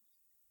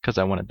Because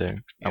I wanted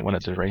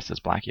to race as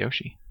Black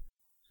Yoshi.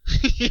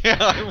 Yeah,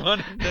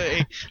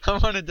 I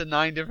wanted the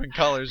 9 different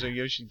colors of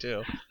Yoshi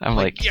too. I'm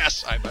like,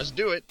 yes, I must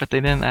do it. But they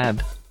didn't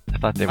add. I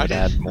thought they would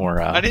add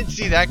more. I didn't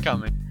see that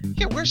coming.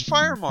 Yeah, where's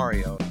Fire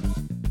Mario?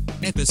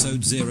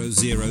 Episode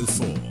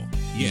 004.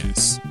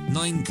 Yes,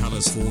 9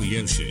 colors for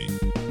Yoshi.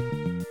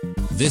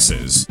 This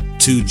is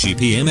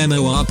 2GP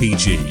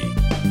MMORPG.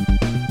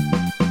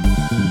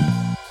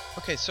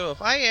 Okay, so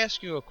if I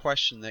ask you a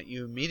question that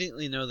you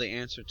immediately know the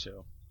answer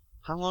to,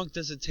 how long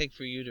does it take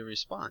for you to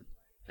respond?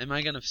 Am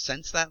I going to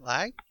sense that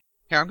lag?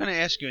 Here, I'm going to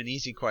ask you an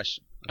easy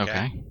question.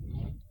 Okay.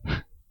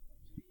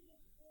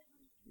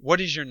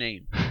 What is your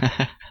name?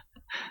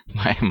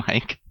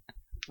 Mike.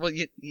 Well,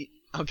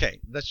 okay,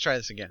 let's try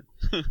this again.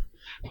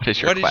 What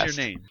is your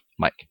name?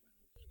 Mike.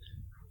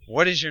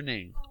 What is your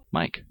name?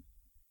 Mike.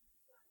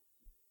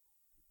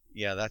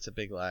 Yeah, that's a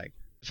big lag.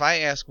 If I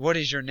ask, what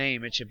is your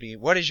name, it should be,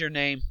 what is your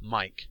name?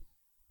 Mike.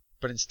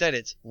 But instead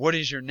it's, what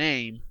is your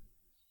name?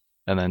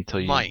 And then till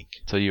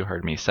you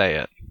heard me say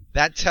it.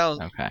 That tells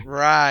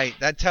Right.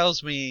 That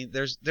tells me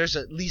there's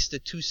at least a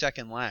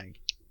 2-second lag.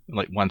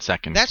 Like 1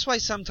 second. That's why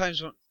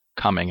sometimes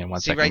coming and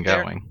 1 second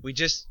going. There,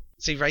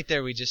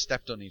 we just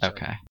stepped on each other.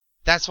 Okay.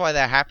 That's why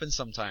that happens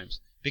sometimes.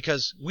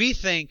 Because we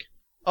think,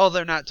 oh,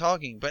 they're not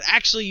talking, but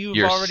actually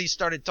you've already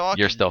started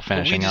talking. You're still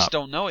finishing up. We just up.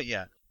 don't know it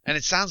yet. And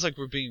it sounds like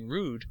we're being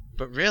rude,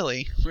 but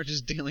really we're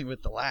just dealing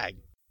with the lag.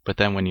 But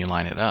then when you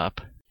line it up,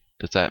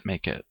 does that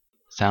make it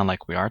sound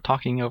like we are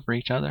talking over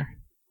each other?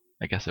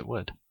 I guess it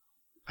would.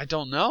 I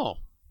don't know.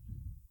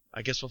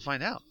 I guess we'll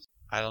find out.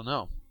 I don't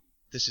know.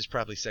 This is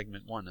probably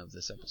segment 1 of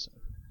this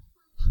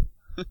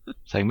episode.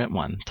 Segment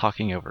 1,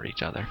 talking over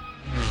each other.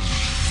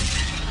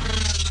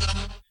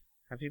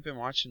 Have you been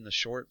watching the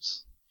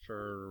shorts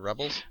for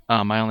Rebels?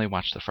 I only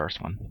watched the first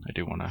one. I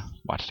do want to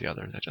watch the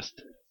others. I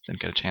just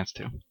didn't get a chance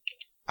to.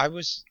 I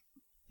was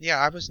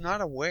not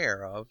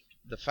aware of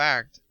the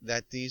fact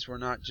that these were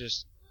not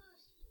just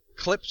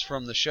clips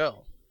from the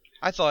show.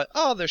 I thought,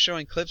 oh, they're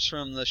showing clips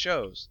from the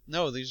shows.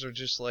 No, these are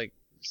just like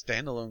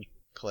standalone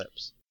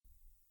clips.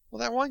 Well,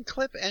 that one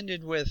clip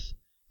ended with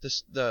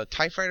the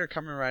TIE Fighter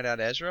coming right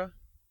at Ezra.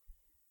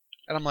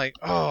 And I'm like,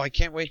 oh, I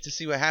can't wait to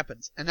see what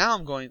happens. And now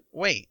I'm going,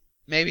 wait,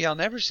 maybe I'll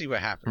never see what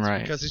happens.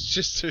 Right. Because it's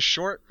just a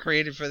short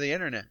created for the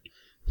internet.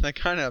 That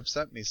kind of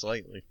upset me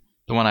slightly.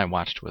 The one I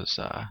watched was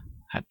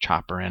had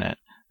Chopper in it.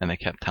 And they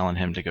kept telling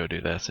him to go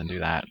do this and do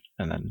that.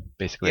 And then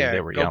basically they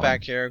were yelling. Go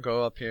back here,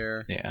 go up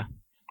here. Yeah.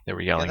 They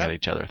were yelling at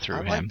each other through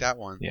him. I like that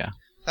one. Yeah.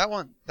 That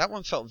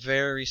one felt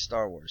very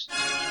Star Wars.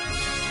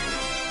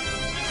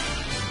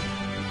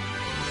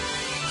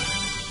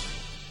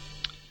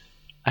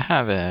 I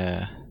have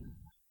a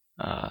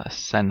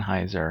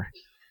Sennheiser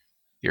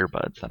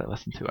earbuds that I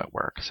listen to at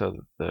work, so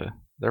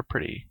they're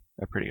pretty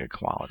good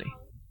quality.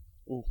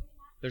 Ooh,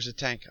 there's a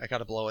tank. I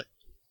gotta blow it.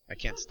 I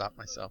can't stop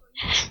myself.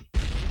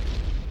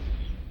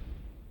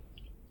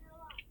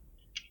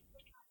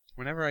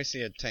 Whenever I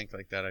see a tank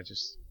like that, I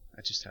just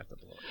have to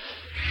blow it.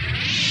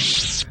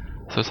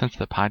 So since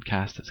the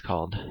podcast is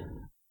called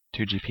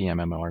 2GP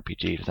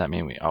MMORPG, does that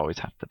mean we always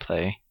have to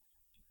play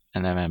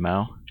an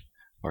MMO?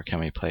 Or can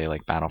we play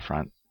like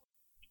Battlefront?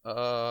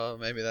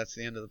 Maybe that's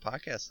the end of the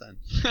podcast then.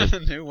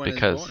 New one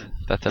because is born.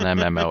 That's an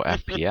MMO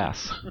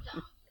FPS.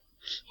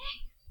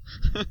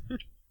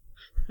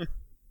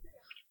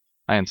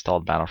 I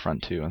installed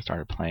Battlefront 2 and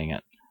started playing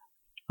it.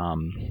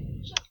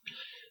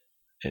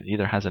 It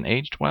either hasn't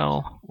aged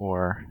well,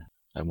 or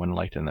I wouldn't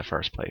like it in the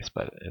first place,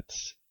 but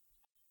there's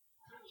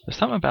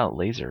something about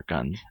laser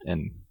guns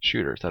in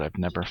shooters that I've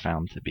never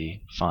found to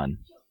be fun.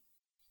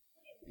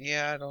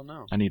 Yeah, I don't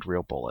know. I need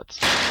real bullets.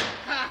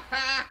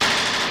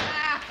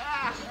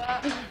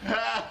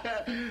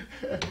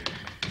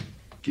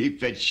 Keep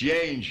the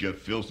change, you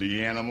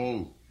filthy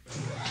animal.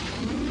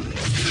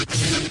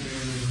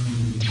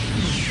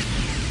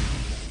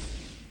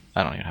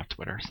 I don't even have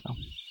Twitter, so.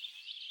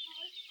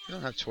 You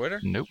don't have Twitter?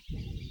 Nope.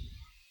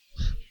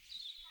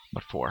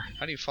 What for?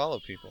 How do you follow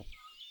people?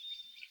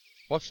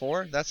 What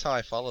for? That's how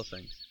I follow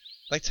things.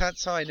 Like,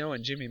 that's how I know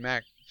when Jimmy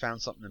Mack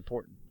found something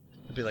important.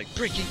 It'd be like,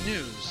 breaking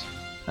news!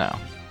 Oh.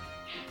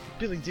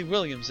 Billy D.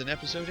 Williams in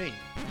episode 8.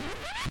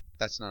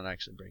 That's not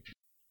actually breaking.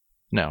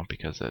 No,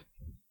 because they're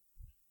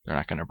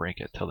not going to break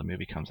it till the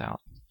movie comes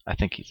out. I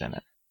think he's in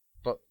it.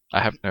 But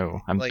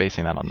I'm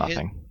basing that on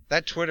nothing.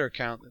 That Twitter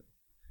account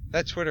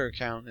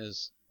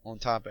is on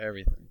top of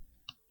everything.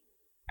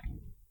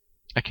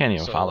 I can't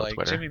even follow like,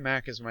 Twitter. Jimmy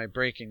Mack is my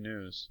breaking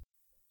news.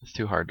 It's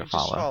too hard to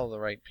follow. Just follow the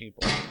right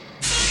people.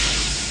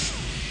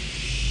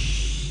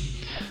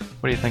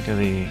 What do you think of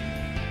the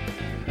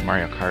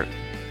Mario Kart?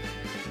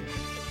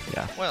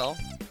 Yeah. Well,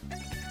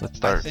 let's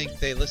start. I think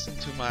they listened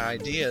to my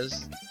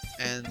ideas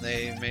and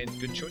they made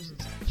good choices.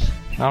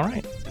 All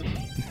right.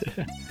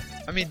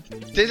 I mean,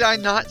 did I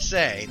not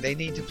say they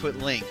need to put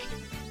Link?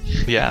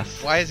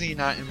 Yes. Why is he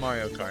not in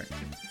Mario Kart?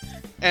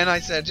 And I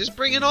said, just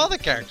bring in all the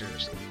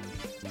characters.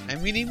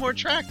 And we need more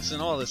tracks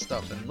and all this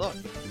stuff. And look,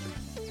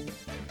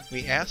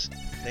 we asked,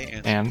 they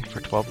answered. And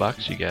for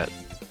 $12 you get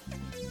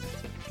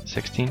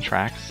 16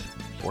 tracks,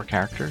 4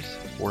 characters,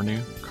 4 new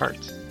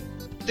cards.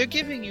 They're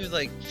giving you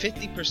like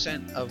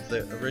 50% of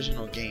the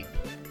original game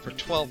for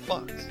 $12.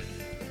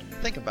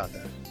 Think about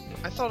that.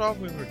 I thought all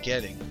we were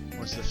getting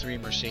was the 3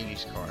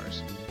 Mercedes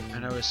cars,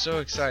 and I was so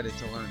excited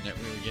to learn that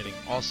we were getting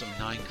also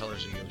 9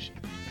 colors of Yoshi.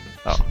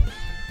 Oh.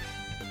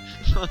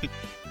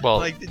 Well,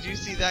 like, did you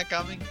see that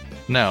coming?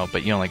 no,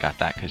 but you only got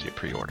that because you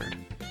pre-ordered.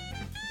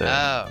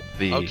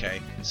 Okay.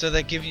 So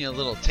they're giving you a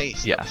little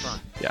taste up Yes,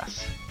 front.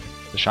 yes.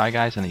 The Shy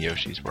Guys and the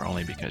Yoshis were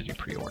only because you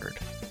pre-ordered.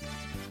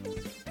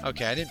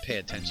 Okay, I didn't pay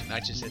attention. I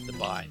just hit the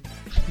buy.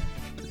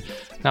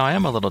 Now, I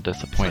am a little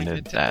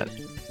disappointed Nintendo. that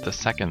the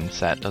second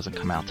set doesn't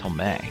come out till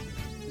May.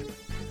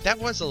 That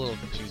was a little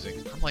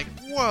confusing. I'm like,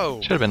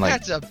 whoa, Should've been, like,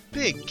 that's a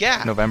big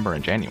gap. November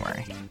and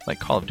January. Like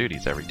Call of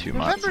Duty's every 2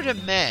 months. November to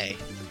May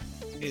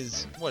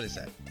is, what is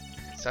that?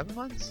 7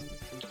 months?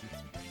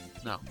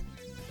 No.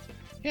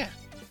 Yeah.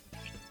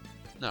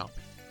 No.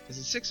 Is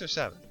it 6 or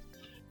 7?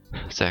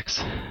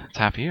 6. It's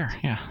half a year,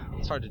 yeah.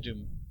 It's hard to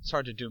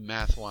do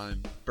math while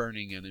I'm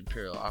burning an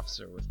Imperial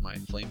officer with my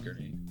flame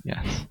grenade.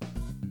 Yes.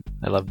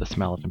 I love the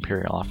smell of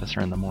Imperial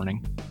Officer in the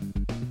morning.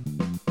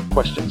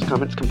 Questions,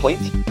 comments,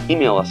 complaints?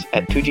 Email us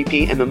at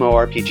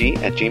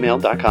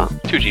 2gpmmorpg@gmail.com.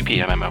 2GP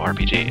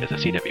MMORPG is a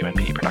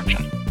CWNP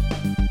production.